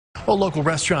Well, local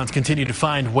restaurants continue to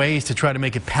find ways to try to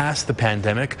make it past the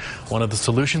pandemic. One of the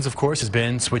solutions, of course, has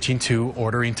been switching to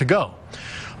ordering to go.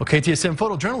 Well, KTSM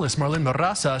photojournalist MARLENN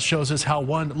BARRAZA shows us how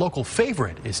one local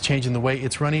favorite is changing the way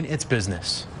it's running its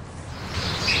business.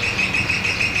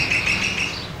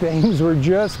 Things were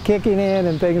just kicking in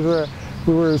and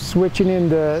we were switching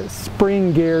into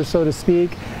spring gear, so to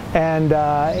speak, and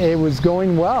it was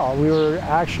going well. We were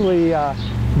actually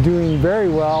doing very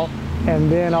well.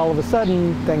 And then all of a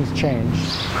sudden, things changed.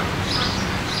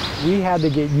 We had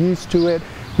to get used to it.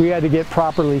 We had to get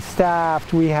properly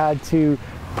staffed. We had to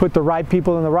put the right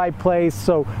people in the right place.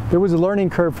 So there was a learning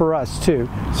curve for us too.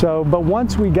 But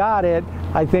once we got it,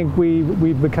 I think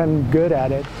we've become good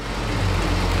at it.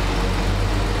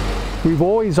 We've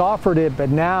always offered it, but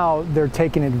now they're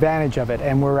taking advantage of it,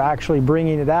 and we're actually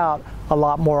bringing it out a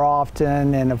lot more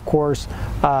often. And of course,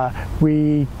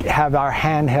 we have our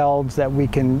handhelds that we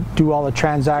can do all the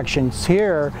transactions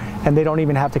here, and they don't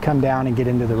even have to come down and get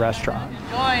into the restaurant.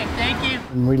 Enjoy, thank you.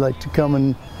 And we like to come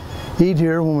and eat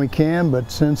here when we can, but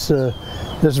since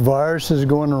this virus is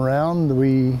going around,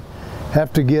 we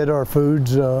have to get our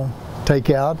foods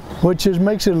takeout, which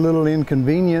makes it a little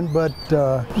inconvenient, but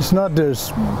it's not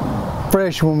as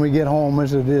fresh when we get home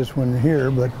as it is when we're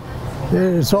here, but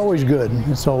it's always good.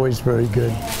 It's always very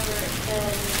good.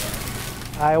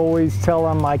 I always tell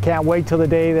them I can't wait till the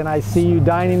day that I see you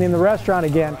dining in the restaurant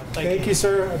again. Thank you,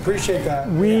 sir. I appreciate that.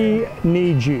 We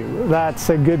need you. That's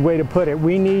a good way to put it.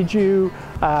 We need you.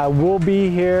 We'll be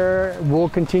here. We'll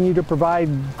continue to provide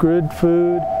good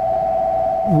food.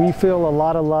 We feel a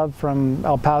lot of love from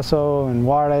El Paso and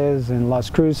Juarez and Las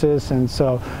Cruces, and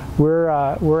so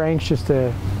we're anxious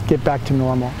to get back to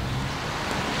normal.